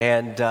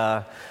And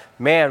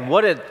man,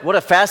 what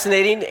a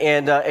fascinating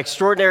and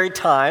extraordinary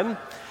time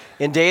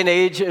and day and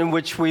age in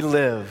which we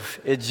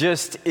live. It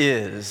just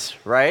is,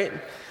 right?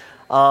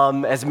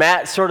 As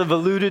Matt sort of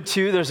alluded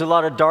to, there's a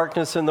lot of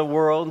darkness in the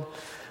world,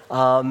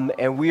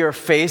 and we are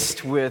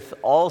faced with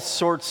all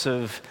sorts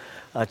of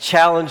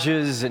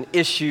challenges and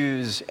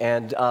issues.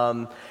 And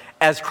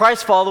as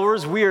Christ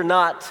followers, we are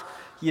not,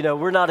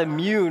 we're not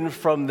immune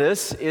from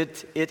this.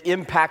 It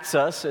impacts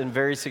us in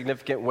very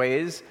significant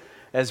ways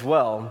as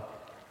well.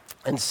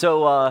 And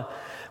so,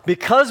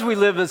 because we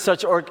live in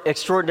such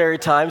extraordinary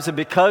times, and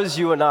because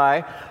you and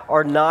I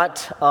are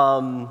not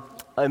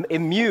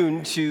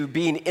immune to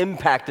being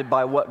impacted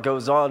by what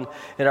goes on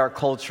in our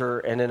culture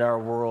and in our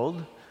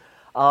world,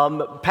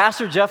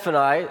 Pastor Jeff and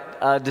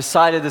I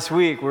decided this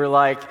week, we're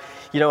like,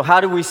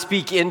 how do we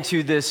speak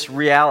into this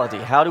reality?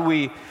 How do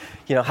we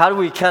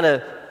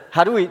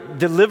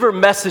deliver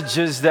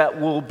messages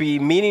that will be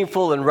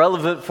meaningful and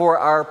relevant for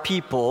our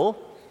people,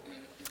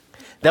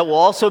 that will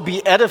also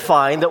be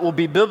edifying, that will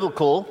be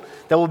biblical,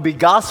 that will be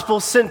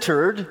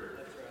gospel-centered,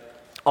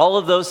 all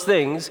of those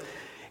things,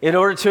 in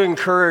order to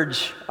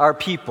encourage our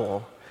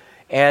people.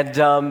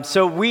 And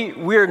so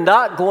we're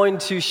not going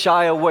to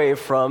shy away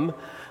from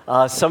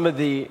some of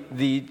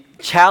the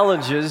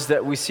challenges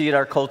that we see in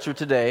our culture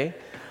today.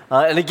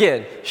 And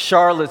again,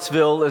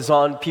 Charlottesville is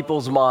on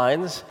people's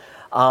minds.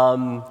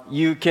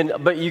 You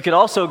can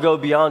also go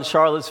beyond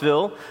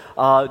Charlottesville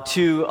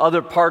to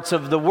other parts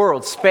of the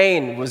world.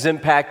 Spain was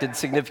impacted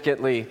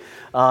significantly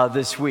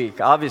this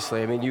week.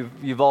 Obviously, I mean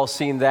you've all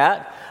seen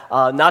that.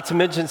 Not to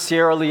mention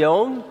Sierra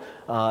Leone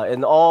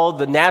and all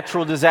the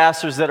natural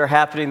disasters that are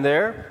happening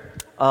there.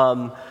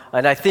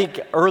 And I think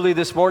early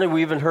this morning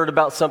we even heard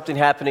about something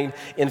happening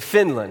in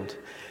Finland.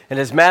 And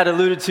as Matt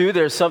alluded to,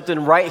 there's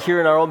something right here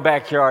in our own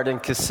backyard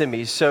in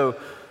Kissimmee. So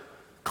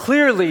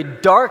clearly,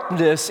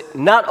 darkness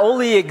not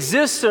only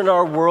exists in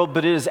our world,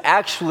 but it is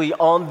actually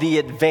on the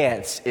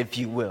advance, if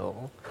you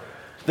will.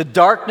 The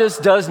darkness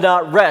does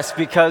not rest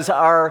because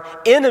our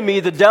enemy,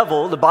 the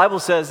devil, the Bible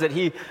says that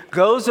he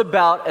goes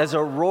about as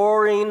a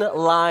roaring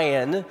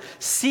lion,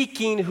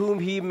 seeking whom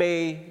he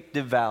may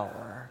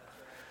devour.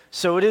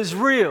 So it is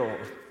real.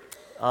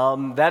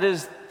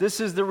 This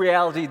is the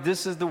reality.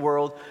 This is the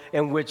world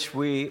in which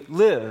we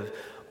live.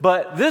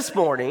 But this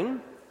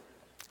morning,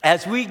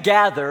 as we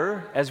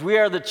gather, as we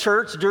are the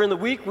church, during the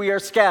week we are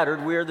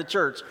scattered, we are the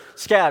church,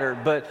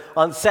 scattered. But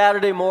on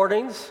Saturday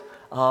mornings,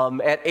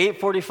 at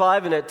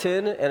 8:45 and at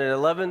 10 and at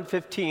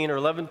 11:15 or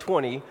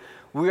 11:20,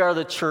 we are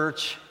the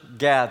church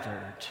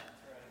gathered.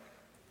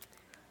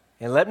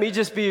 And let me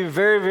just be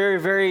very, very,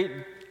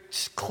 very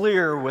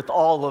clear with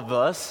all of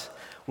us.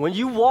 When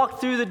you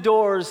walk through the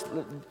doors,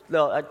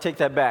 no, I take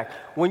that back.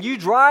 When you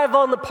drive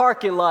on the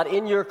parking lot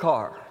in your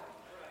car,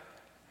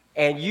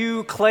 and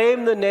you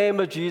claim the name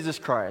of Jesus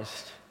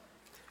Christ,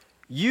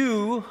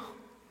 you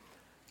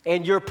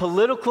and your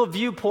political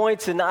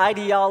viewpoints and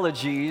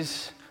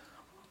ideologies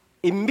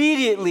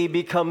immediately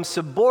become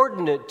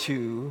subordinate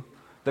to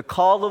the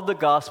call of the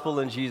gospel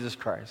in Jesus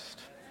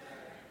Christ.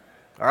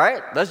 All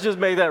right? Let's just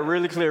make that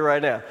really clear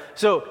right now.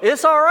 So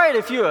it's all right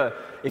if you're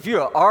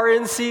an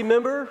RNC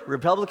member,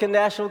 Republican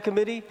National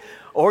Committee,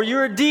 or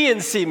you're a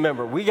DNC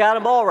member. We got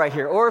them all right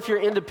here. Or if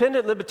you're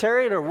independent,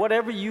 libertarian, or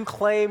whatever you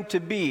claim to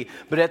be.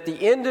 But at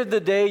the end of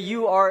the day,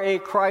 you are a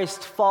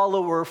Christ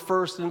follower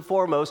first and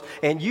foremost,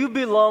 and you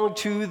belong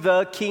to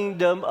the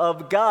kingdom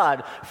of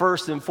God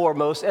first and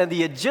foremost. And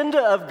the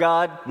agenda of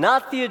God,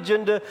 not the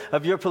agenda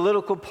of your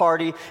political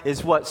party,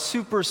 is what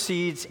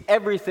supersedes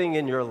everything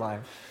in your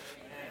life.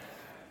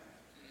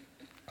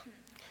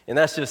 And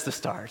that's just the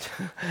start.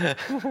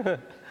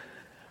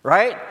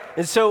 Right?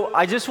 And so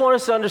I just want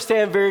us to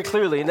understand very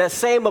clearly, and that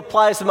same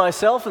applies to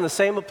myself and the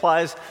same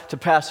applies to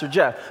Pastor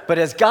Jeff. But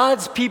as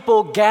God's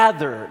people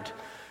gathered,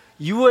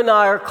 you and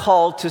I are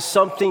called to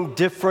something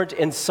different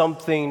and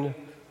something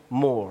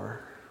more.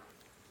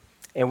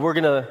 And we're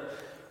gonna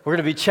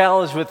be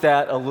challenged with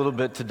that a little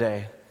bit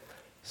today.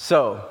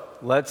 So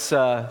let's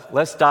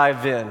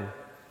dive in.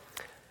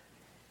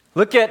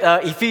 Look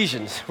at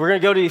Ephesians. We're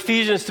going to go to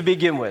Ephesians to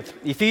begin with.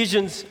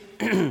 Ephesians,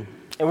 and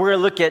we're going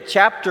to look at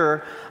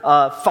chapter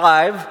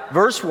 5,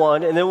 verse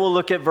 1, and then we'll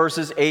look at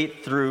verses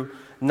 8 through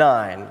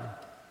 9.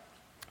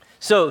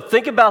 So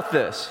think about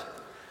this.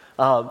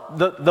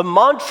 The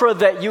mantra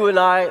that you and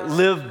I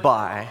live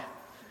by,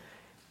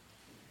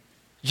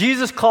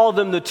 Jesus called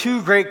them the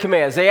two great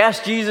commands. They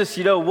asked Jesus,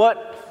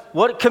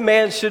 what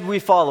commands should we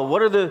follow?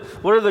 What are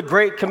the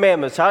great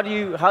commandments? How do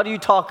you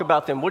talk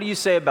about them? What do you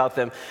say about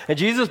them? And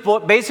Jesus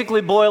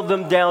basically boiled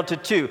them down to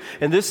two.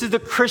 And this is the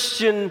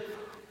Christian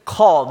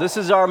call. This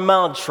is our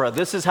mantra.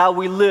 This is how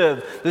we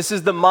live. This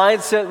is the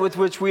mindset with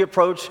which we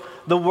approach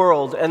the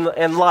world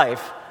and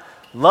life.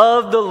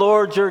 Love the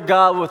Lord your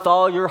God with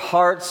all your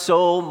heart,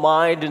 soul,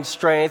 mind, and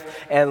strength,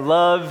 and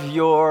love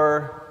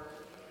your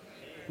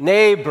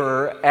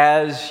neighbor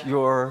as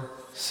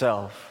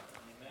yourself.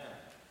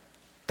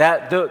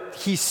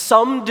 He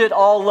summed it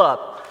all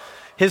up.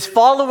 His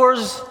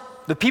followers,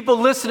 the people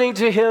listening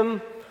to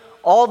him,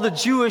 all the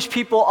Jewish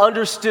people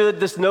understood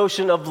this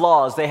notion of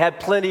laws. They had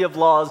plenty of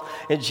laws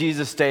in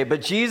Jesus' day.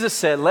 But Jesus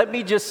said, let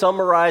me just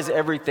summarize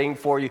everything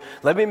for you.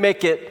 Let me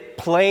make it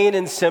plain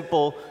and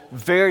simple,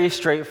 very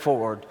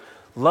straightforward.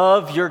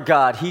 Love your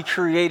God. He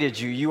created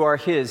you. You are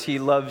His. He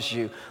loves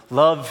you.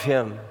 Love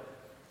Him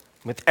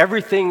with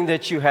everything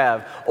that you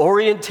have.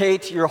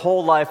 Orientate your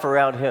whole life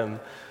around Him.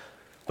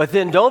 But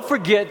then don't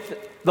forget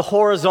the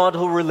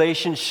horizontal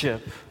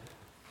relationship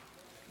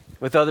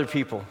with other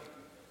people,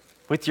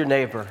 with your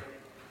neighbor.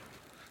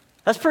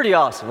 That's pretty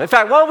awesome. In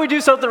fact, why don't we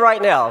do something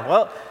right now?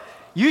 Well,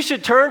 you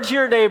should turn to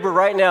your neighbor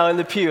right now in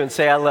the pew and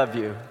say, I love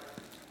you.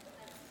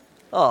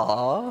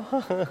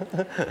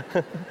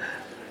 Aww.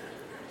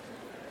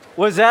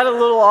 Was that a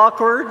little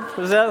awkward?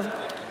 Was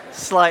that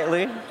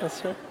slightly?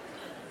 That's right.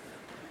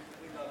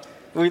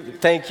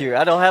 Thank you.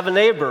 I don't have a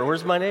neighbor.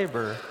 Where's my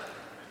neighbor?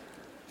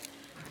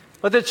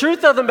 But the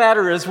truth of the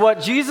matter is,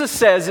 what Jesus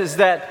says is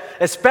that,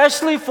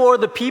 especially for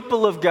the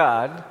people of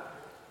God,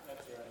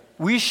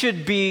 we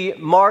should be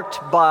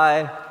marked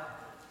by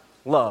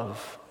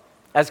love.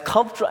 As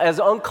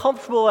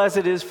uncomfortable as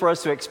it is for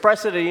us to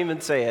express it and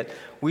even say it,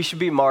 we should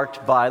be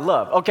marked by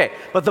love. Okay,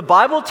 but the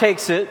Bible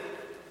takes it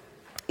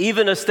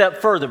even a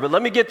step further. But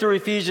let me get through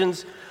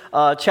Ephesians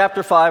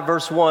chapter 5,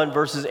 verse 1,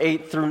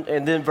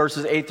 and then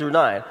verses 8 through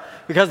 9.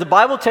 Because the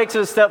Bible takes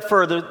it a step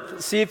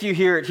further. See if you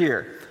hear it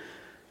here.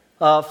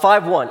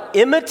 5:1.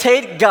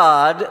 Imitate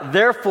God,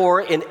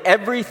 therefore, in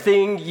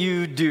everything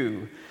you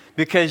do,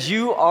 because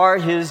you are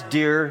His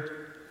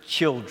dear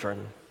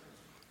children.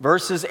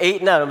 Verses 8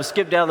 and 9. I'm going to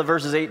skip down to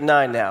verses 8 and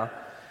 9 now.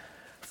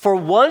 For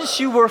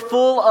once you were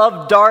full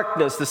of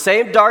darkness, the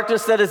same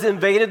darkness that has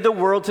invaded the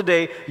world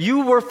today,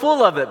 you were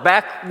full of it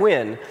back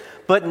when.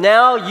 But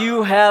now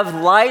you have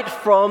light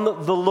from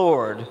the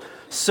Lord.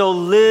 So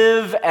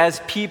live as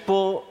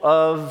people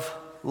of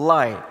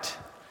light.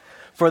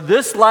 For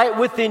this light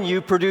within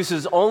you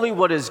produces only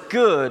what is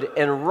good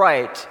and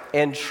right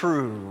and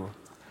true.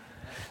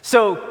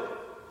 So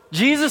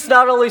Jesus God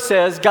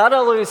not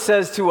only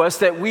says to us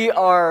that we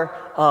are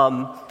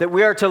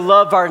to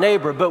love our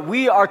neighbor, but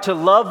we are to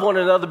love one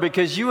another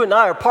because you and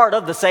I are part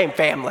of the same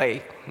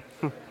family.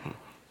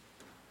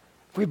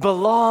 We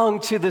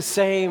belong to the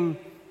same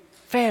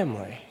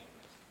family.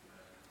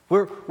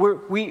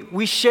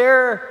 We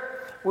share.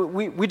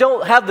 We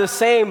don't have the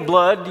same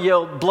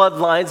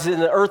bloodlines in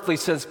the earthly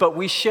sense, but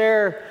we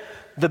share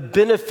the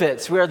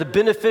benefits. We are the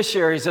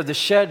beneficiaries of the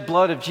shed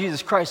blood of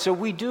Jesus Christ. So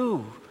we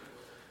do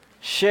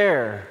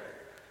share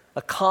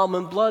a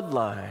common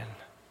bloodline.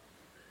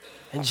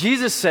 And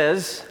Jesus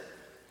says,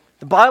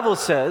 the Bible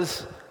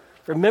says,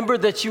 remember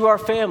that you are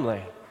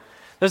family.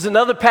 There's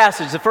another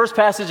passage, the first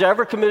passage I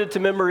ever committed to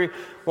memory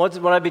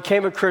when I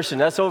became a Christian.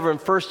 That's over in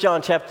 1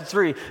 John chapter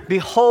 3.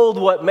 Behold,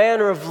 what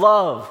manner of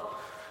love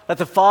that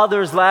the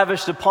Father has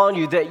lavished upon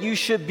you, that you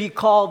should be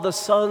called the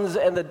sons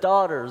and the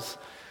daughters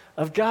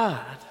of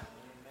God.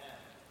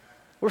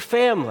 We're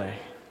family.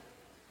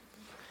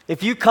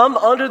 If you come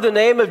under the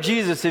name of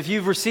Jesus, if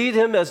you've received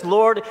Him as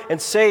Lord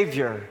and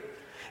Savior,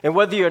 and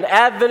whether you're an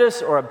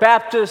Adventist or a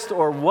Baptist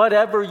or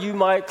whatever you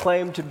might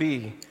claim to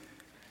be,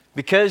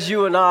 because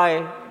you and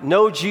I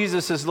know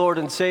Jesus as Lord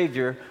and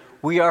Savior,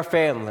 we are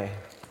family.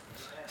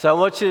 So I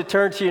want you to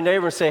turn to your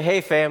neighbor and say,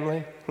 hey,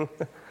 family.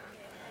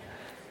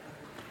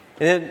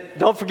 And then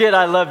don't forget,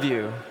 I love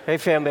you. Hey,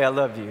 family, I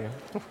love you.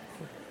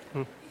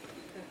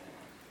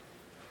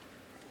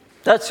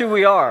 That's who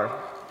we are.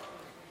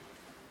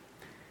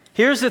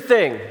 Here's the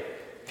thing.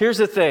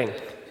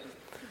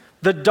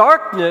 The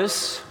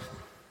darkness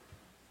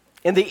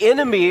and the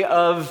enemy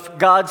of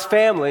God's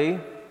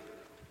family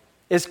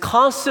is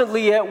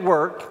constantly at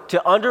work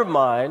to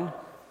undermine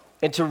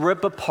and to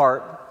rip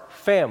apart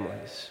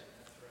families.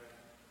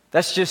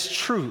 That's just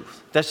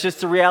truth. That's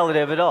just the reality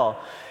of it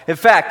all. In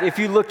fact, if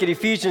you look at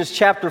Ephesians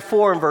chapter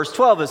 4 and verse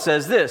 12, it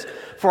says this,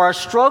 for our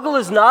struggle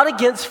is not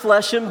against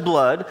flesh and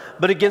blood,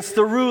 but against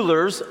the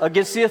rulers,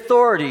 against the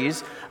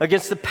authorities,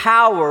 against the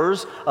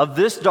powers of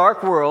this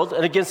dark world,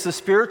 and against the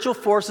spiritual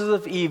forces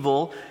of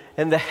evil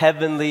in the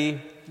heavenly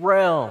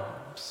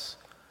realms.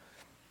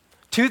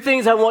 Two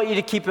things I want you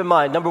to keep in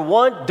mind. Number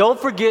one, don't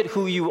forget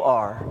who you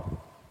are.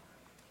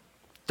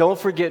 Don't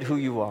forget who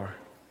you are.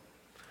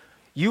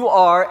 You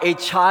are a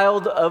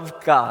child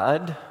of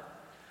God.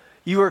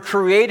 You were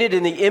created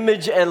in the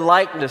image and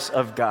likeness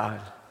of God.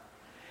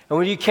 And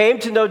when you came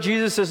to know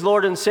Jesus as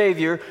Lord and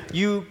Savior,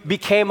 you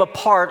became a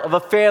part of a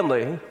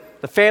family,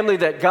 the family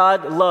that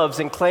God loves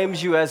and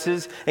claims you as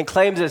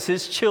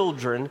His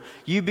children.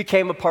 You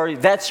became a part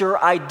of. That's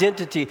your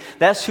identity.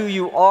 That's who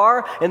you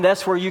are, and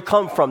that's where you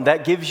come from.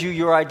 That gives you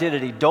your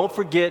identity. Don't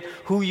forget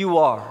who you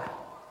are.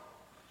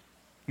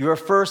 You are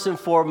first and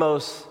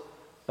foremost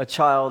a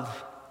child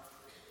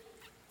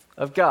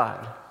of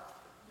God,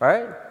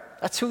 right?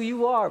 That's who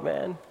you are,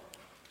 man.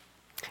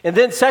 And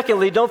then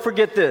secondly, don't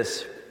forget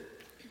this.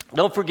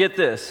 Don't forget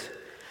this.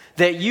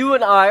 That you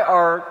and I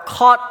are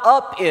caught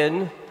up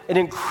in an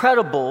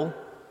incredible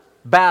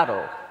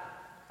battle,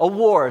 a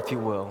war, if you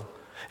will.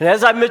 And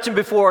as I mentioned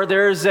before,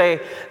 there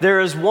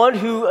is one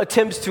who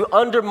attempts to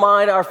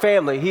undermine our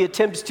family. He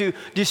attempts to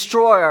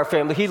destroy our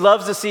family. He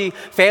loves to see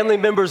family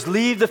members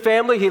leave the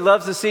family. He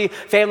loves to see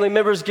family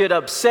members get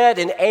upset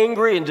and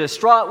angry and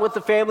distraught with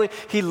the family.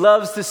 He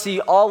loves to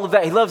see all of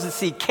that. He loves to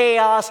see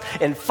chaos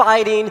and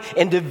fighting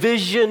and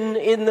division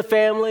in the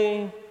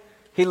family.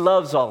 He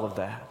loves all of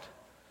that.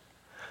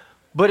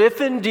 But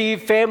if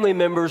indeed family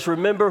members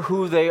remember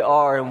who they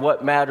are and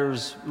what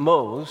matters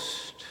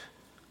most,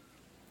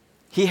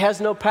 he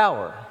has no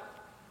power.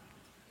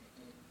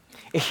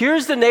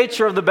 Here's the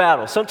nature of the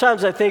battle.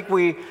 Sometimes I think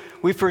we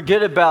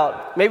forget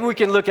about, maybe we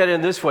can look at it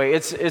in this way.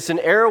 It's an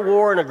air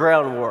war and a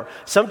ground war.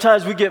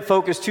 Sometimes we get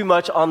focused too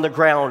much on the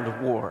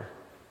ground war.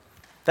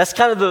 That's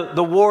kind of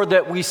the war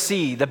that we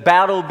see, the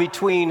battle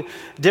between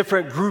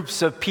different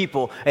groups of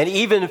people and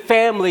even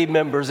family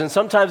members. And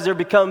sometimes there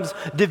becomes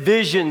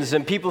divisions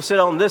and people sit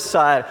on this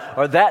side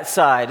or that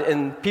side,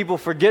 and people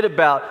forget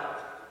about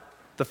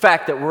the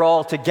fact that we're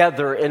all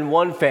together in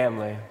one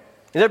family.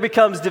 And there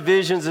becomes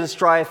divisions and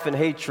strife and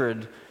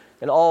hatred,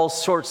 and all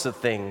sorts of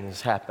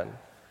things happen.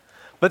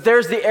 But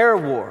there's the air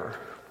war.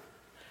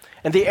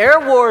 And the air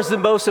war is the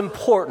most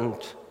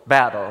important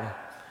battle.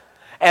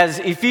 As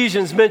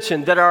Ephesians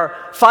mentioned, that our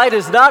fight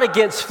is not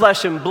against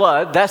flesh and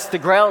blood, that's the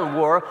ground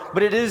war,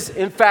 but it is,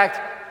 in fact,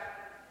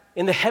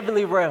 in the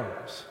heavenly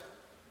realms.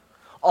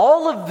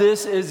 All of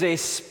this is a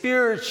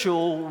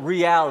spiritual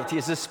reality,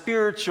 it's a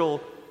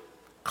spiritual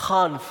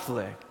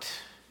conflict.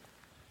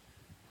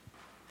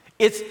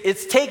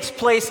 It takes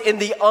place in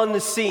the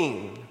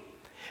unseen.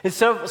 And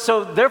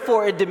so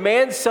therefore it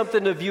demands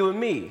something of you and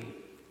me.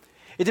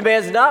 It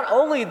demands not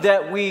only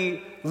that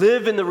we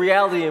live in the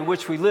reality in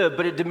which we live,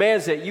 but it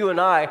demands that you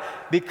and I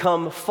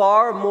become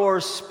far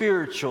more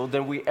spiritual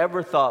than we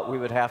ever thought we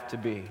would have to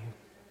be.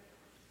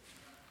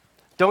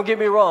 Don't get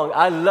me wrong,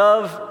 I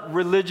love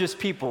religious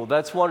people.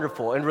 That's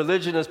wonderful. And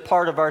religion is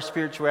part of our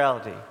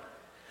spirituality.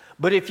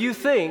 But if you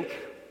think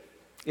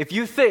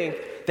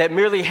that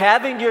merely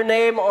having your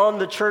name on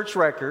the church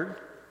record,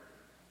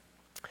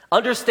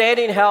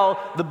 understanding how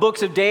the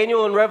books of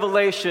Daniel and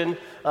Revelation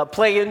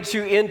play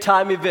into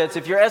end-time events,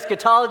 if your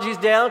eschatology is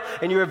down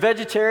and you're a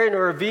vegetarian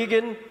or a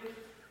vegan,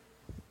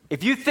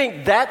 if you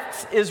think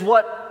that is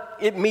what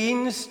it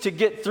means to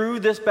get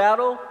through this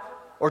battle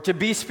or to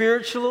be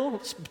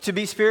spiritual,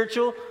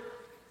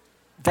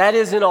 that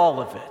isn't all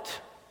of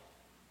it.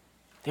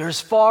 There's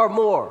far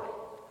more.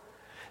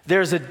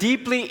 There's a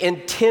deeply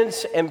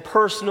intense and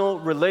personal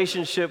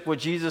relationship with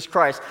Jesus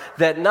Christ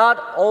that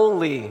not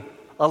only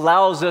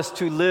allows us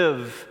to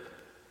live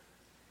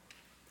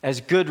as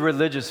good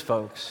religious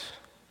folks,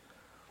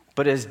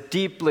 but as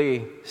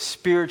deeply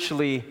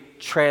spiritually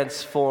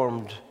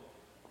transformed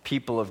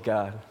people of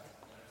God.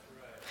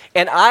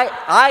 And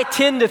I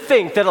tend to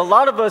think that a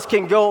lot of us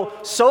can go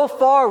so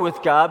far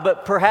with God,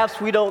 but perhaps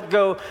we don't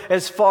go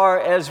as far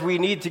as we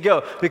need to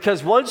go.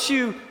 Because once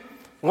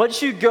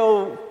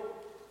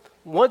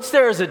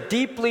there is a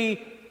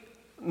deeply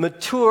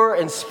mature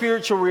and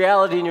spiritual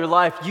reality in your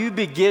life, you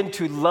begin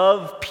to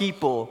love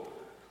people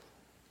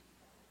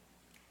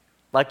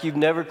like you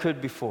never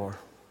could before.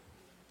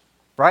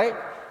 Right?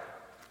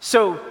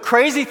 So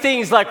crazy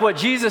things like what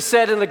Jesus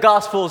said in the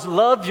Gospels,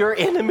 love your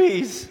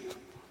enemies.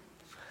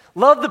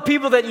 Love the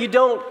people that you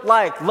don't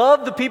like.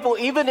 Love the people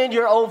even in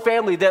your own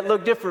family that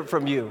look different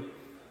from you.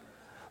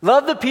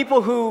 Love the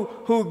people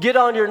who get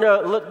on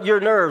your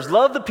nerves.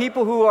 Love the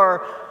people who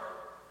are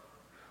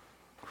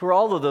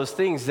all of those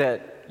things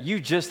that you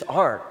just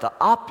aren't.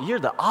 You're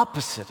the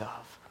opposite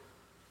of.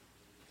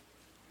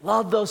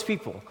 Love those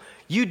people.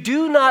 You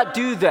do not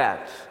do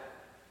that.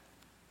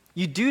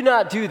 You do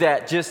not do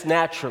that just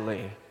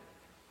naturally.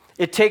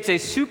 It takes a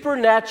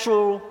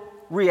supernatural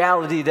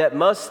reality that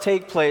must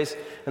take place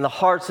in the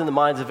hearts and the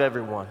minds of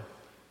everyone.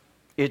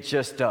 It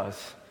just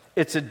does.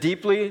 It's a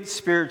deeply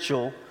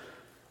spiritual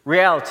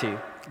reality.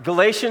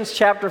 Galatians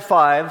chapter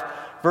 5,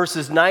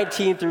 verses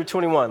 19 through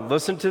 21.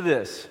 Listen to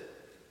this.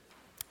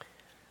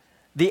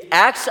 The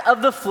acts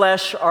of the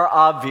flesh are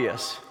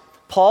obvious.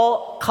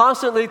 Paul,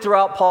 constantly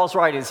throughout Paul's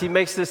writings, he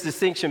makes this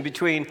distinction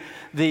between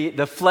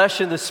the flesh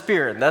and the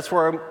spirit. That's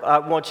where I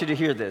want you to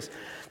hear this.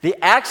 The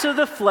acts of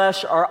the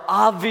flesh are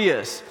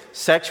obvious.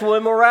 Sexual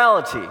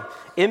immorality,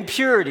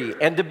 impurity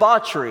and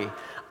debauchery,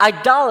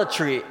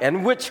 idolatry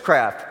and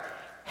witchcraft,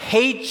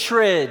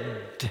 hatred.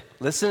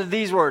 Listen to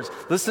these words.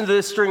 Listen to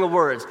this string of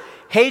words.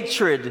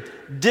 Hatred,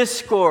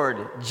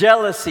 discord,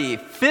 jealousy,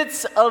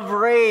 fits of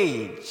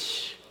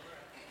rage.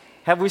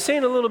 Have we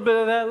seen a little bit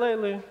of that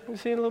lately? We've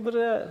seen a little bit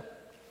of that.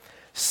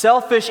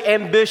 Selfish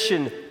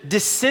ambition,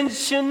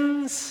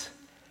 dissensions,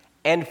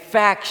 and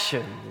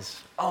factions.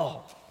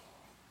 Oh.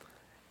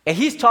 And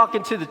he's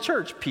talking to the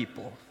church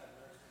people.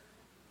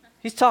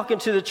 He's talking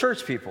to the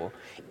church people.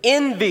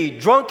 Envy,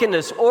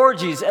 drunkenness,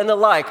 orgies, and the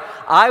like.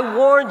 I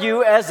warn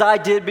you, as I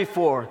did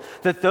before,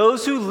 that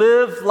those who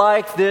live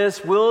like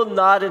this will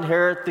not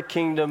inherit the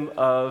kingdom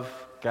of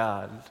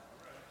God.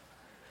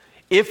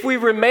 If we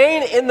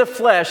remain in the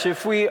flesh,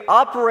 if we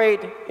operate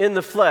in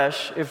the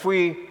flesh, if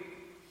we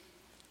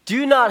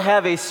do not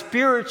have a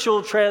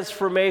spiritual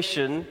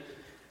transformation,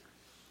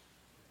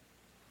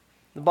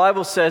 the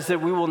Bible says that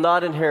we will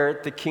not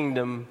inherit the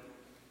kingdom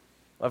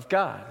of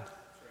God.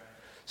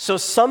 So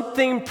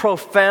something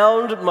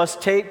profound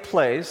must take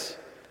place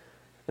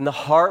in the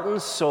heart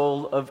and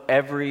soul of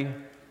every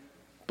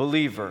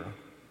believer.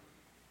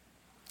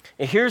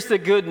 And here's the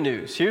good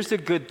news. Here's the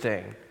good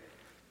thing.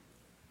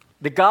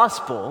 The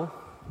gospel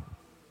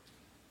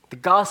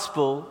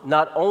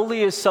not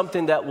only is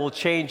something that will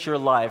change your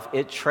life,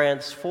 it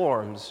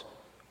transforms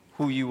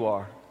who you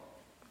are.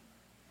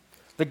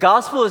 The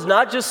gospel is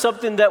not just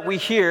something that we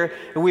hear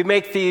and we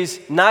make these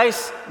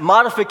nice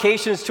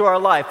modifications to our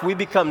life. We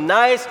become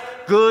nice,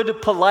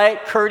 good,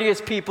 polite, courteous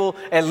people,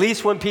 at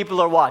least when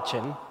people are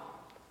watching.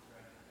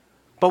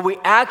 But we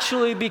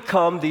actually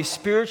become these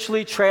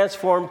spiritually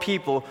transformed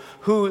people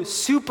who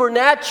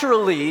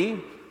supernaturally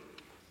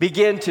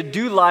begin to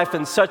do life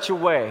in such a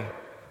way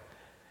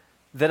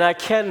that I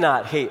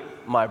cannot hate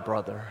my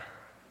brother,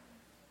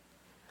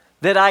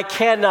 that I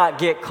cannot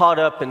get caught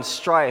up in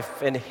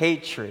strife and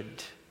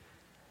hatred,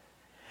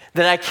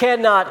 that I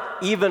cannot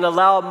even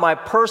allow my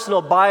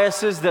personal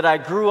biases that I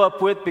grew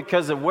up with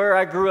because of where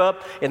I grew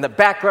up and the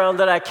background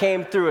that I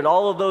came through and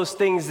all of those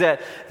things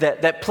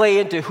that play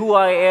into who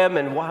I am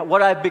and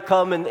what I've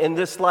become in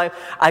this life.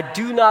 I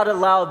do not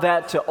allow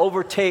that to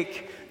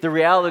overtake the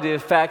reality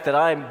of the fact that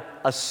I'm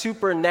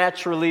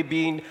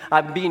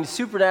being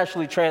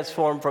supernaturally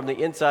transformed from the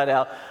inside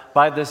out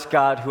by this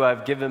God who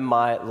I've given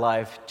my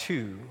life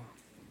to.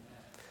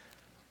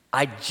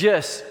 I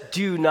just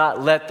do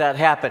not let that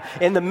happen.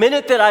 And the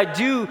minute that I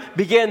do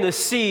begin to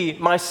see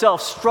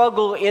myself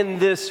struggle in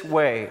this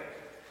way,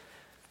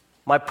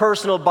 my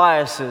personal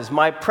biases,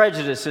 my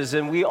prejudices,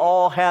 and we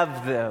all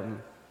have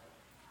them.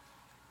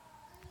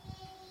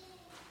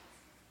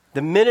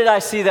 The minute I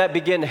see that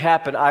begin to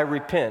happen, I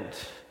repent.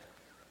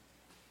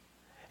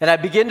 And I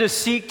begin to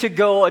seek to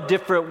go a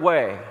different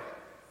way.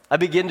 I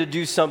begin to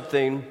do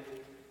something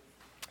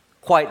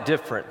quite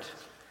different.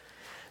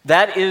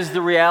 That is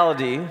the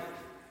reality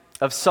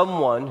of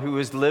someone who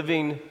is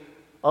living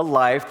a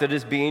life that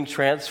is being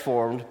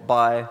transformed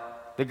by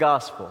the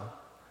gospel.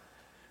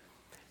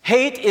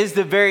 Hate is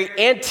the very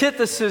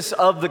antithesis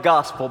of the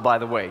gospel, by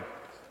the way.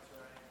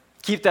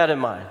 Keep that in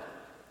mind.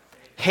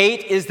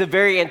 Hate is the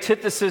very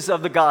antithesis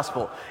of the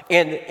gospel.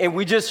 And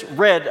we just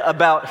read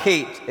about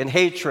hate and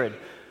hatred.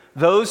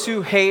 Those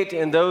who hate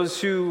and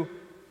those who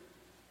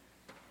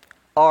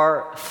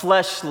are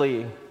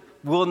fleshly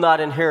will not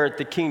inherit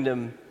the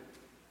kingdom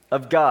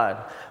of God.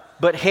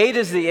 But hate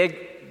is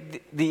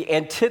the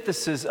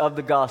antithesis of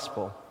the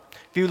gospel.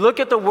 If you look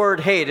at the word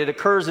hate, it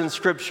occurs in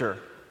Scripture.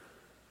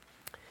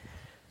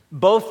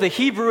 Both the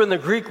Hebrew and the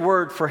Greek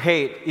word for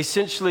hate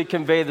essentially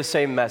convey the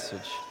same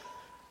message.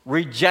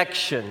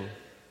 Rejection.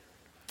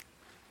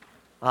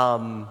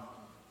 To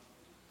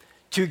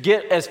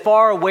get as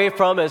far away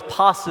from as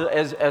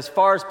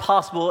far as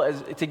possible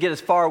to get as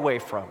far away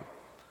from.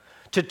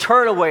 To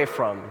turn away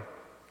from.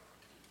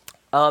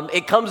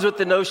 It comes with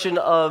the notion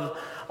of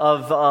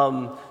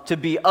to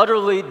be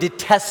utterly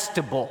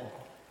detestable.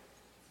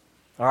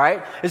 All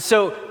right? And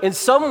so, in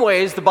some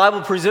ways, the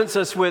Bible presents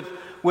us with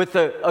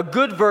a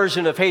good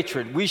version of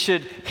hatred. We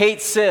should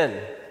hate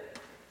sin.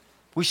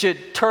 We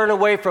should turn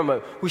away from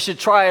it. We should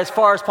try as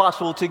far as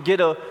possible to get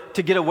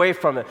away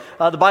from it.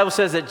 The Bible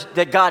says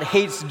that God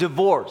hates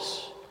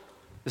divorce,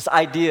 this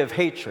idea of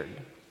hatred.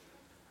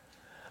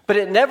 But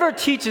it never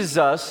teaches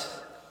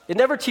us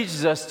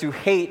to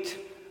hate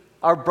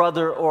our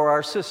brother or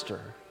our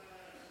sister.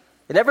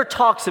 It never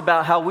talks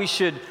about how we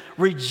should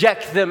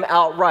reject them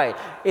outright.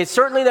 It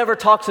certainly never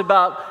talks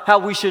about how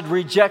we should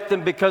reject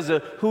them because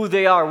of who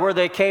they are, where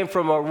they came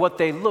from, or what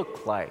they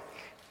look like.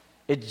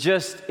 It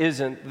just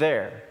isn't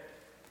there.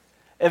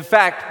 In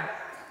fact,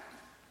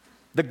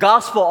 the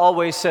gospel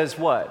always says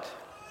what?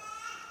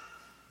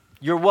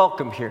 You're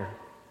welcome here.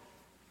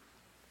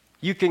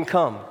 You can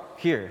come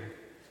here.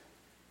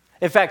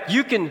 In fact,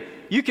 you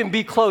can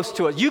be close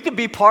to us. You can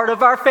be part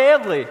of our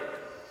family.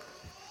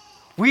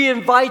 We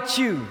invite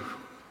you.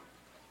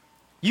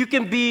 You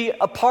can be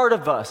a part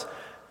of us.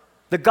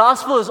 The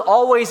gospel is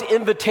always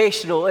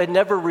invitational. It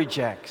never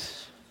rejects.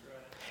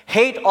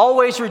 Hate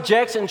always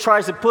rejects and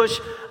tries to push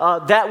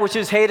that which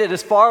is hated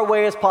as far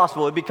away as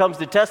possible. It becomes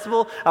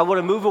detestable. I want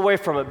to move away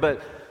from it.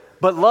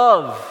 But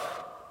love,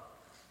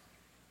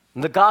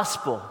 the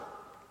gospel,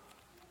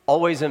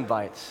 always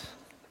invites.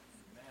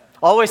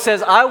 Always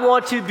says, I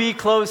want to be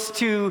close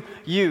to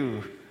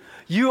you.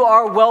 You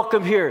are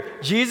welcome here.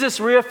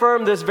 Jesus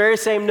reaffirmed this very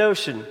same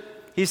notion.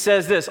 He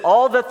says this,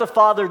 all that the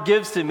Father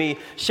gives to me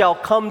shall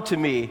come to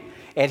me,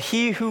 and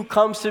he who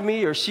comes to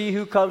me or she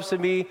who comes to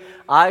me,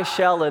 I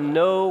shall in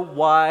no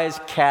wise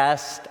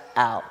cast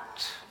out.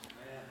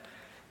 Amen.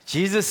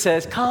 Jesus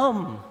says,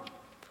 come.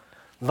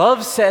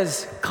 Love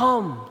says,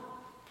 come.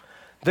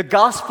 The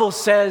gospel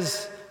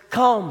says,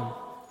 come.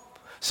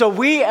 So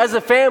we as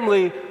a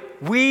family,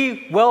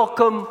 we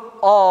welcome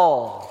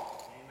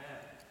all. Amen.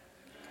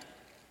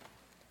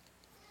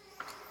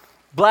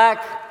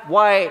 Black,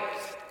 white,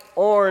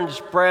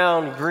 orange,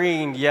 brown,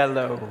 green,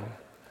 yellow.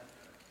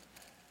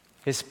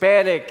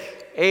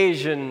 Hispanic,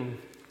 Asian,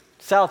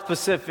 South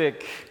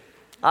Pacific,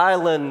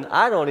 island,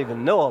 I don't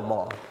even know them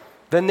all.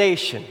 The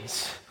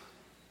nations.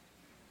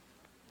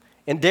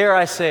 And dare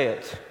I say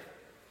it,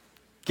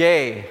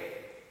 gay,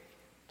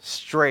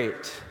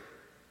 straight.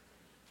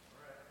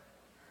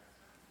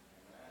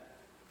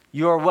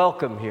 You are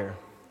welcome here.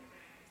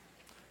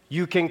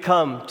 You can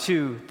come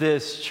to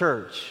this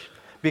church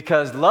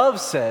because love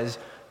says,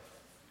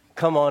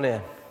 come on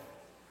in.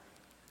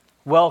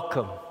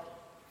 Welcome.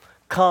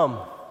 Come.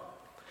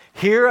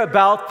 Hear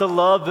about the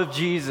love of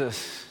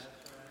Jesus.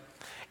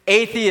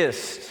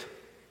 Atheist,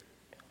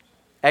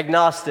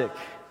 agnostic,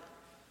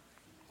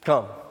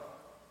 come.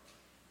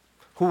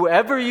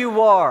 Whoever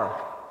you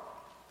are,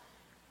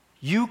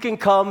 you can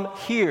come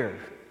here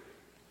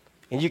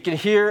and you can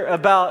hear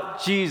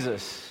about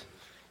Jesus.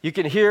 You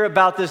can hear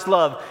about this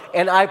love.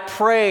 And I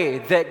pray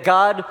that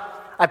God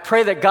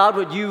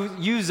would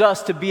use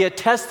us to be a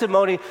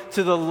testimony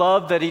to the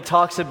love that He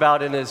talks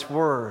about in His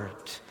Word.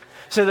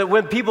 So that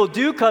when people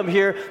do come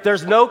here,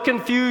 there's no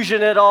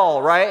confusion at all,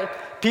 right?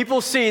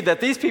 People see that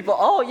these people,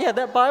 oh yeah,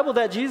 that Bible,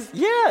 that Jesus,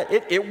 yeah,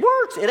 it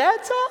works, it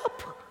adds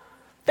up.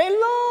 They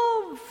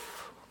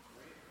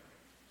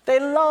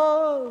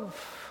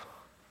love.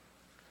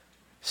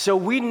 So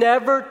we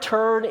never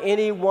turn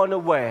anyone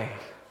away.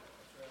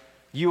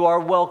 You are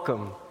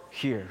welcome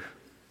here.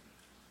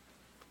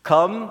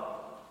 Come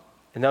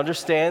and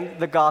understand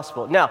the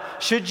gospel. Now,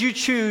 should you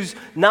choose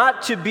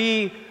not to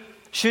be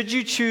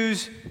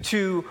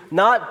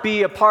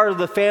a part of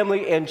the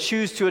family and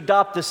choose to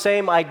adopt the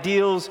same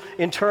ideals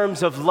in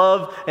terms of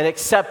love and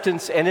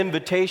acceptance and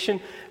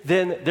invitation,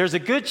 then there's a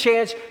good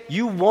chance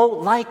you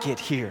won't like it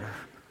here.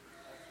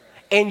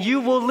 And you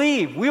will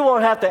leave. We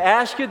won't have to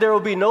ask you. There will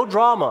be no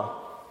drama.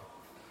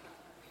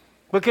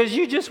 Because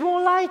you just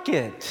won't like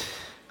it.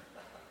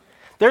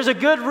 There's a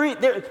good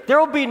there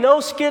will be no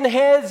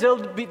skinheads.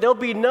 There'll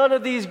be none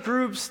of these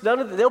groups. None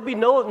of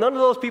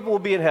those people will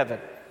be in heaven.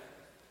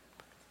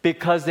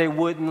 Because they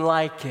wouldn't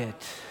like it.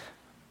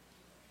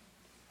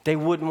 They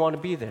wouldn't want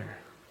to be there.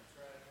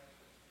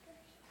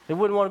 They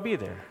wouldn't want to be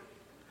there.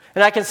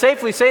 And I can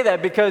safely say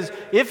that because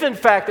if in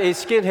fact a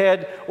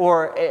skinhead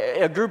or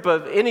a group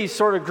of any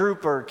sort of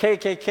group or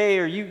KKK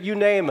or you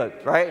name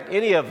it, right?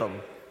 Any of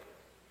them,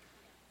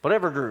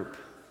 whatever group,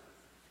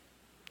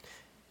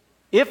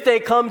 if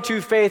they come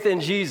to faith in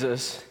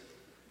Jesus,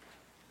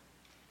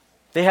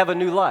 they have a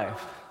new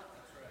life.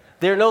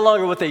 They're no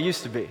longer what they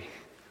used to be.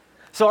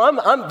 So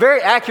I'm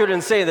very accurate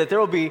in saying that there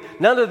will be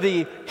none of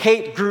the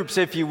hate groups,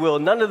 if you will,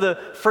 none of the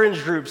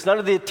fringe groups, none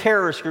of the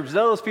terrorist groups,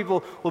 none of those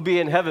people will be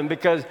in heaven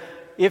because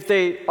if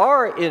they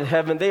are in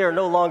heaven, they are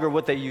no longer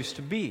what they used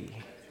to be.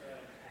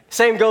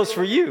 Same goes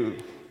for you.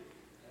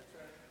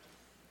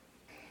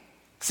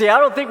 See, I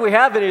don't think we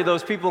have any of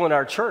those people in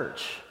our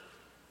church.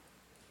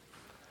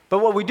 But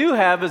what we do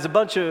have is a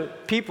bunch of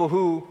people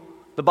who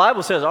the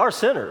Bible says are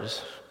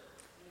sinners.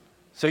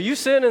 So you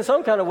sin in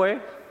some kind of way.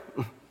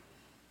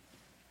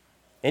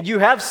 And you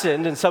have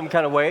sinned in some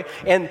kind of way.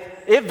 And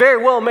it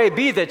very well may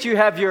be that you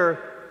have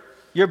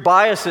your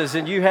biases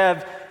and you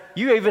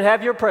even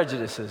have your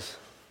prejudices.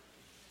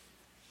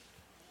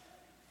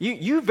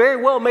 You very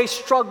well may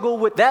struggle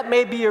with that,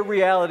 may be a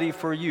reality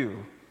for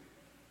you.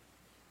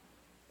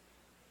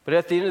 But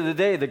at the end of the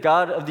day, the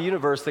God of the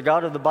universe, the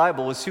God of the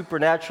Bible, is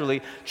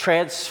supernaturally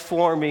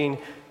transforming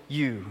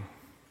you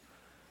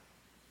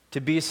to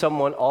be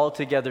someone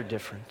altogether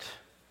different.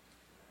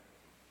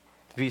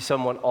 To be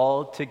someone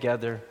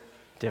altogether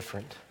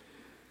different.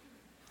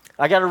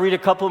 I got to read a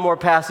couple more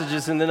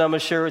passages, and then I'm going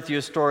to share with you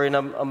a story, and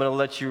I'm going to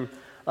let you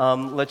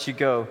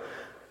go.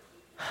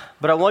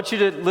 But I want you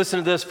to listen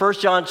to this. 1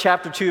 John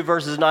chapter 2,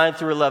 verses 9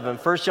 through 11.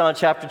 1 John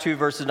chapter 2,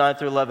 verses 9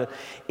 through 11.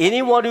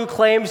 Anyone who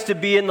claims to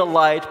be in the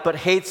light but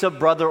hates a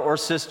brother or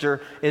sister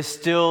is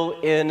still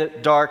in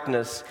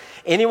darkness.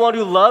 Anyone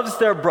who loves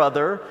their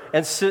brother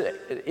and sister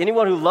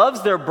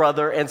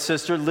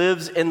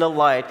lives in the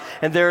light,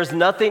 and there is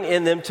nothing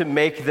in them to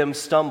make them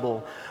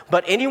stumble.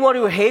 But anyone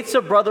who hates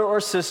a brother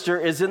or sister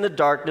is in the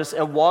darkness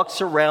and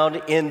walks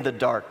around in the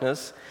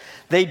darkness.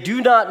 They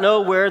do not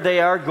know where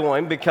they are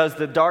going because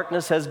the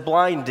darkness has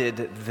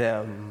blinded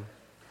them.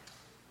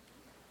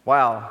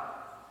 Wow.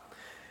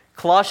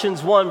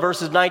 Colossians 1,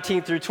 verses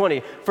 19 through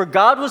 20. For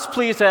God was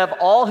pleased to have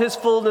all His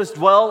fullness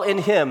dwell in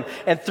Him,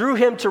 and through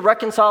Him to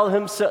reconcile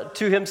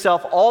to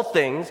Himself all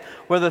things,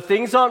 whether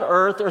things on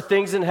earth or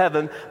things in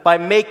heaven, by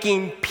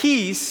making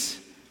peace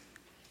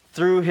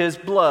through His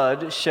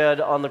blood shed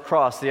on the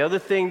cross. The other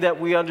thing that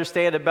we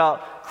understand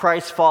about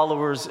Christ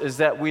followers is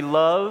that we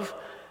love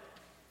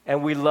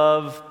and we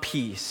love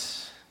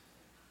peace.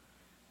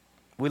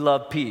 We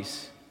love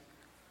peace.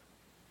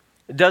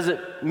 It doesn't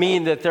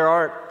mean that there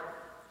aren't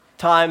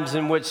times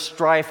in which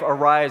strife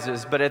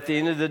arises, but at the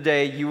end of the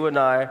day, you and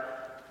I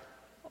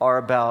are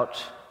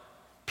about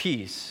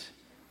peace.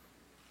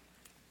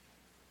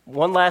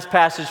 One last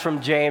passage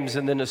from James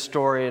and then a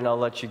story, and I'll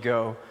let you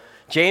go.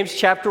 James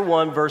chapter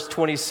 1, verse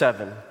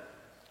 27.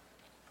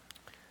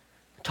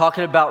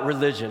 Talking about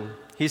religion.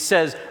 He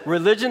says,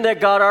 religion that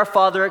God our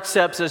Father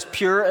accepts as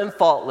pure and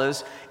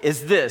faultless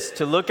is this,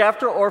 to look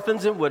after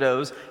orphans and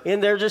widows in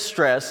their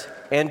distress,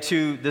 and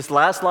to, this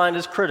last line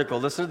is critical,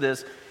 listen to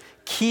this,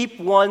 keep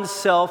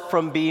oneself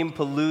from being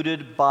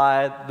polluted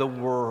by the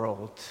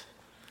world.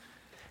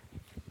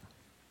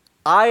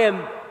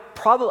 I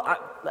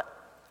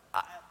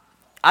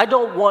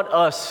don't want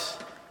us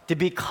to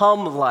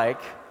become like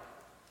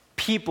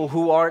people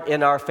who aren't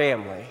in our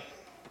family.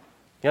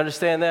 You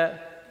understand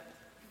that?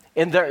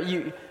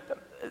 And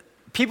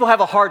people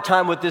have a hard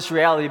time with this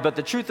reality, but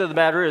the truth of the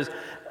matter is,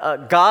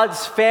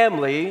 God's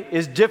family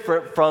is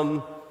different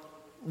from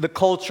the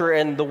culture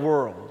and the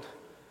world.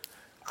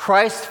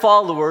 Christ's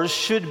followers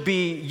should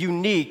be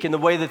unique in the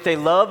way that they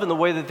love and the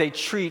way that they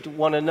treat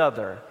one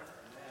another.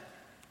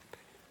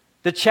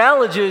 The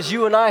challenge is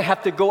you and I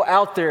have to go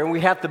out there and we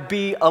have to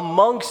be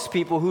amongst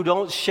people who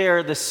don't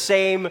share the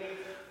same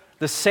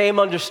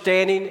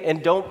understanding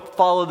and don't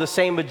follow the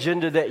same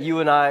agenda that you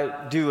and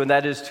I do, and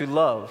that is to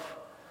love.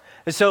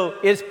 And so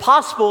it's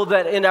possible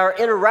that in our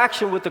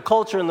interaction with the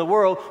culture and the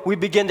world, we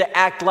begin to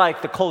act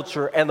like the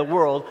culture and the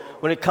world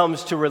when it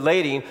comes to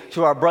relating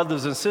to our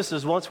brothers and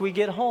sisters once we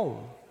get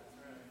home.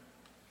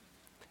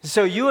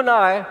 So you and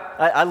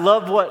I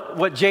love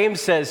what James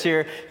says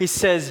here. He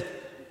says,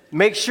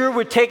 make sure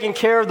we're taking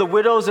care of the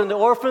widows and the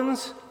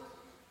orphans,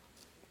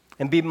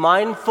 and be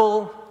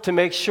mindful to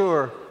make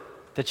sure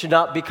that you're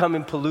not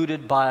becoming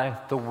polluted by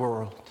the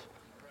world.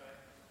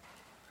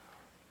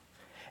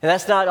 And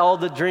that's not all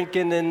the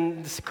drinking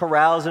and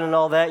carousing and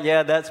all that.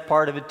 Yeah, that's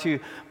part of it too.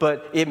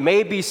 But it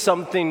may be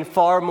something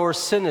far more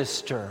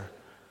sinister,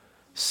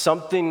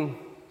 something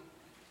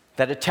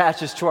that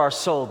attaches to our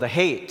soul, the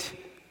hate,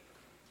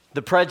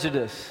 the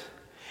prejudice.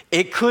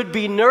 It could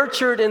be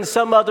nurtured in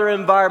some other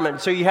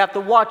environment, so you have to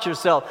watch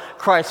yourself,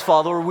 Christ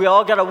follower. We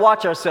all got to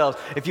watch ourselves.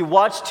 If you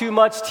watch too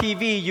much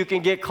TV, you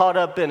can get caught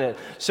up in it.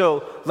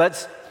 So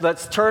let's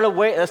turn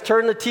away. Let's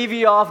turn the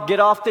TV off. Get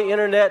off the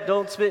internet.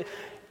 Don't spit.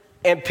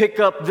 And pick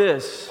up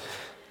this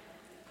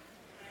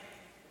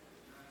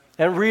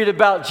and read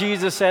about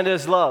Jesus and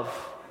his love.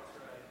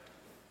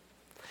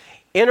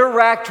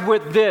 Interact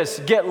with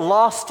this. Get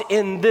lost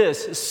in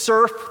this.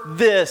 Surf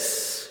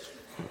this.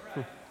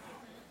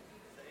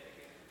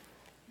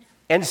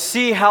 And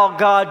see how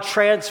God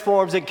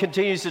transforms and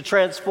continues to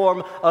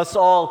transform us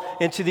all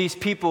into these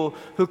people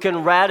who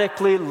can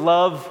radically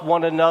love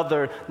one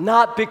another,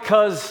 not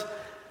because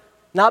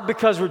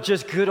we're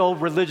just good old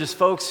religious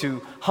folks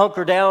who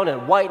hunker down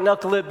and white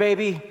knuckle it,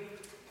 baby.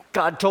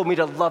 God told me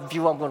to love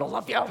you, I'm going to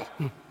love you.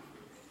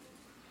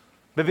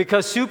 But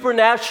because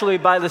supernaturally,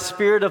 by the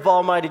Spirit of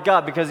Almighty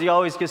God, because he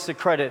always gets the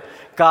credit,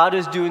 God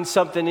is doing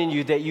something in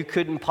you that you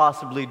couldn't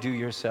possibly do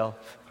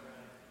yourself.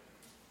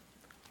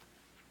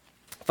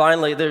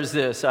 Finally, there's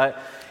this.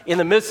 In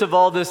the midst of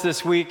all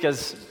this week,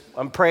 as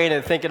I'm praying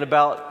and thinking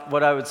about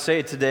what I would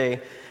say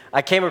today,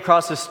 I came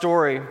across a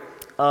story.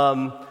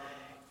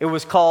 It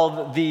was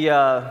called the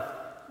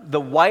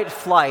White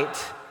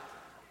Flight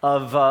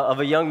of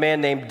a young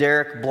man named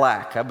Derek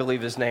Black, I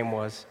believe his name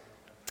was.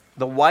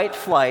 The White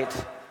Flight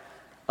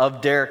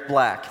of Derek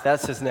Black,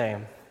 that's his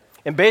name.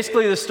 And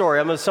basically the story,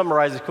 I'm going to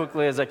summarize as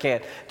quickly as I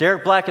can.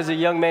 Derek Black is a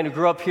young man who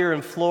grew up here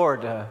in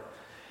Florida.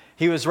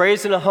 He was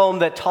raised in a home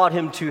that taught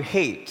him to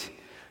hate,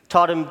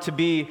 taught him to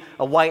be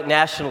a white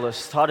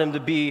nationalist, taught him to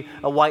be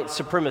a white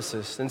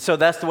supremacist. And so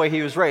that's the way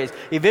he was raised.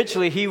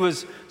 Eventually, he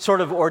was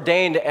sort of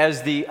ordained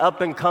as the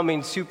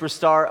up-and-coming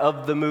superstar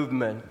of the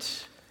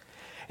movement.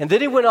 And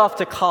then he went off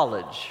to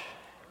college.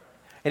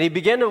 And he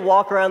began to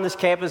walk around this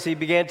campus. He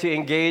began to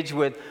engage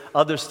with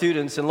other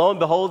students. And lo and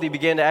behold, he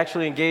began to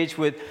actually engage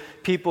with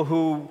people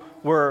who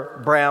were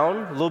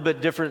brown, a little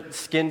bit different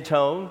skin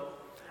tone.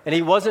 And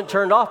he wasn't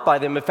turned off by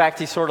them. In fact,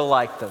 he sort of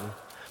liked them.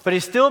 But he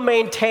still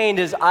maintained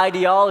his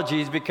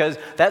ideologies because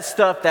that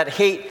stuff, that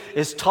hate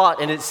is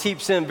taught and it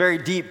seeps in very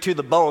deep to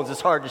the bones. It's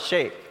hard to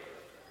shake.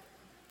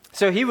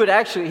 So he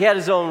had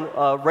his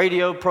own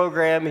radio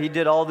program. He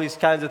did all these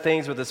kinds of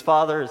things with his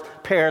father. His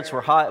parents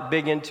were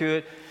big into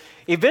it.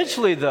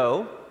 Eventually,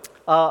 though,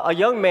 a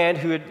young man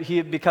who he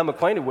had become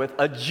acquainted with,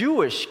 a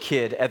Jewish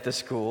kid at the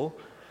school,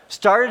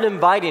 started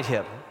inviting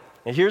him.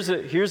 And here's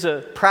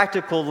a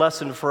practical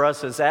lesson for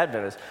us as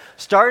Adventists.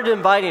 Started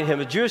inviting him,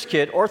 a Jewish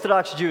kid,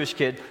 Orthodox Jewish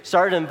kid,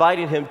 started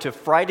inviting him to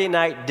Friday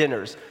night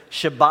dinners,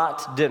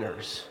 Shabbat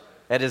dinners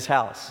at his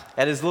house,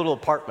 at his little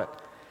apartment.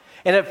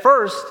 And at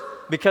first,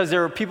 because there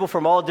were people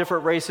from all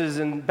different races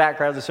and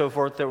backgrounds and so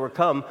forth that would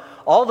come,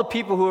 all the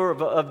people who were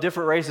of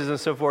different races and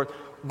so forth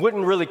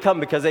wouldn't really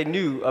come because they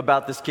knew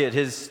about this kid.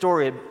 His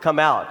story had come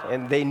out,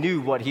 and they knew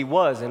what he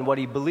was and what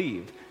he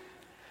believed.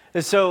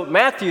 And so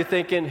Matthew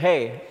thinking,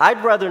 hey,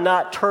 I'd rather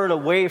not turn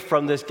away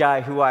from this guy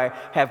who I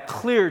have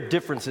clear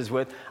differences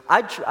with.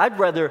 I'd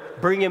rather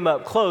bring him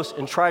up close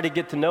and try to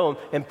get to know him,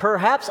 and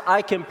perhaps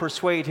I can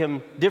persuade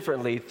him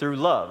differently through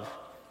love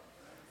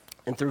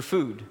and through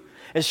food.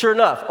 And sure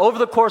enough, over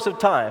the course of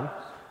time,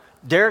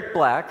 Derek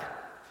Black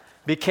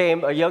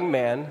became a young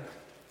man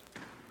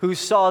who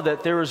saw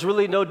that there was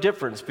really no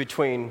difference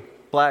between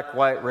black,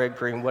 white, red,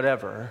 green,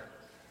 whatever.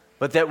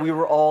 but that we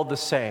were all the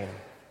same.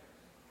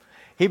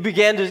 He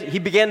began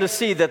to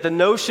see that the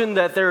notion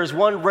that there is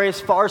one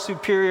race far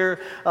superior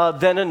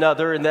than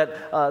another, and that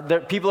other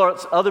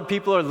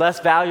people are less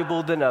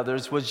valuable than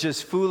others, was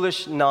just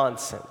foolish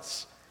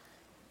nonsense.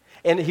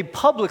 And he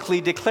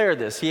publicly declared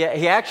this. He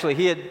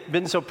had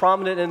been so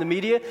prominent in the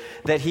media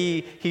that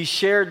he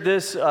shared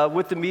this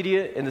with the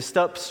media, and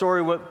the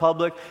story went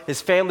public.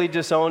 His family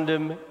disowned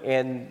him,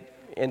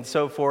 and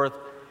so forth.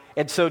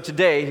 And so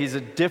today, he's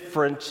a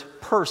different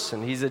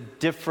person. He's a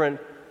different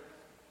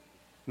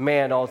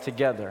man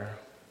altogether.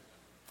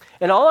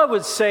 And all I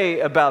would say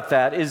about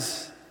that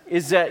is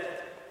that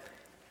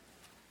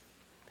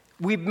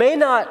we may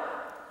not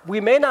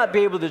be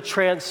able to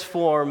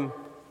transform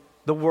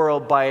the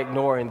world by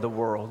ignoring the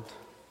world.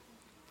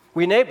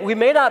 We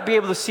may not be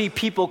able to see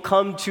people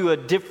come to a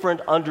different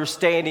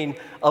understanding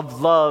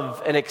of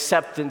love and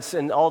acceptance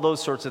and all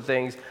those sorts of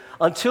things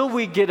until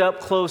we get up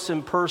close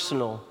and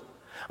personal,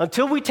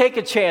 until we take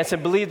a chance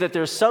and believe that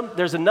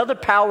there's another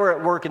power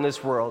at work in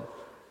this world,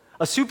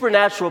 a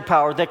supernatural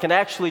power that can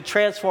actually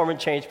transform and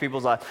change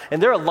people's lives.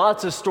 And there are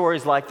lots of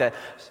stories like that.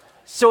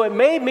 So it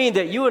may mean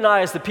that you and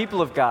I, as the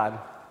people of God,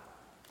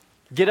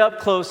 get up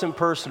close and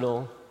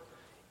personal,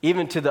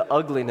 even to the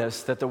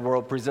ugliness that the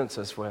world presents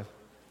us with.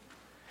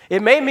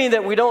 It may mean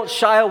that we don't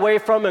shy away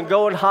from and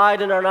go and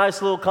hide in our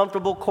nice little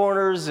comfortable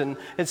corners and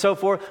so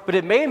forth, but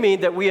it may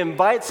mean that we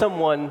invite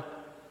someone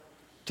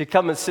to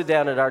come and sit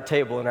down at our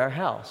table in our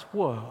house.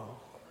 Whoa.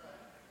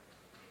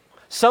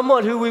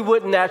 Someone who we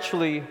wouldn't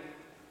naturally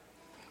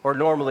or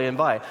normally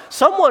invite.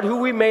 Someone who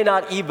we may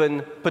not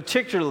even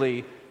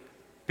particularly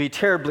be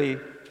terribly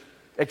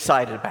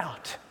excited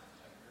about.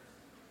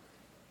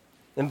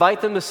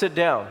 Invite them to sit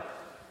down.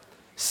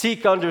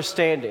 Seek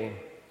understanding.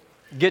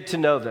 Get to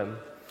know them.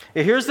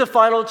 And here's the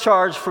final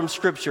charge from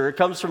Scripture. It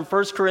comes from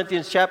 1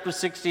 Corinthians chapter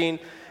 16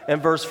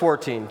 and verse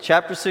 14.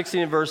 Chapter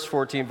 16 and verse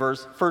 14, 1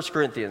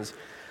 Corinthians.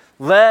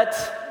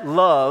 Let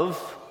love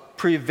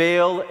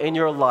prevail in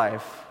your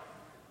life,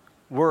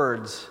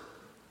 words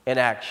and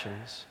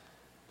actions.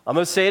 I'm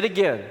going to say it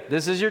again.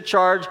 This is your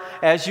charge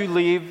as you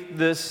leave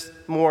this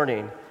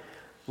morning.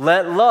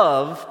 Let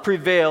love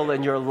prevail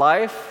in your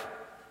life,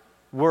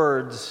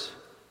 words,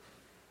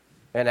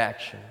 and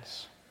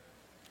actions.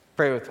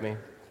 Pray with me.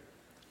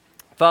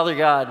 Father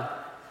God,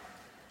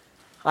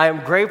 I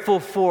am grateful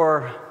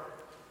for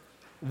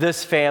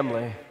this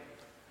family.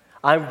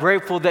 I'm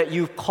grateful that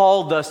you've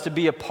called us to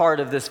be a part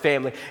of this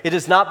family. It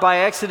is not by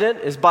accident,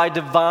 it's by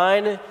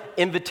divine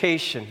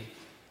invitation.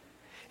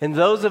 And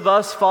those of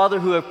us, Father,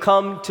 who have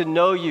come to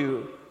know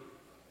you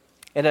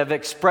and have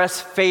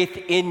expressed faith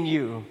in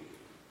you,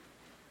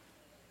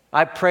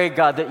 I pray,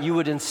 God, that you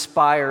would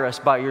inspire us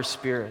by your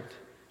Spirit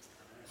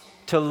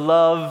to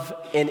love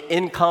in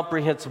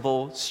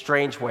incomprehensible,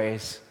 strange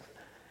ways.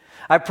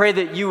 I pray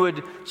that you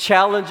would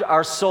challenge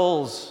our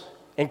souls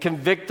and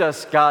convict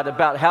us, God,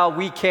 about how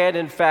we can,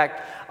 in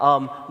fact,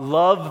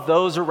 love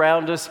those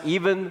around us,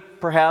 even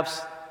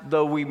perhaps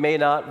though we may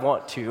not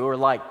want to or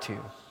like to.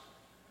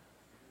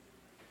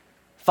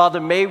 Father,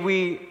 may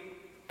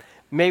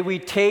we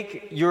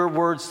take your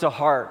words to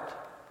heart,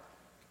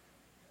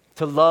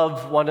 to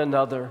love one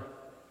another,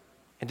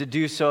 and to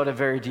do so at a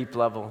very deep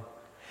level.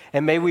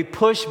 And may we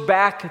push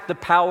back the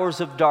powers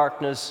of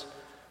darkness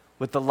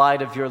with the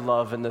light of your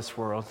love in this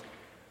world.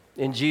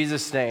 In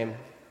Jesus' name,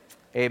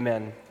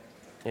 amen.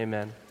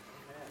 Amen.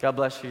 God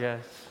bless you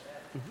guys.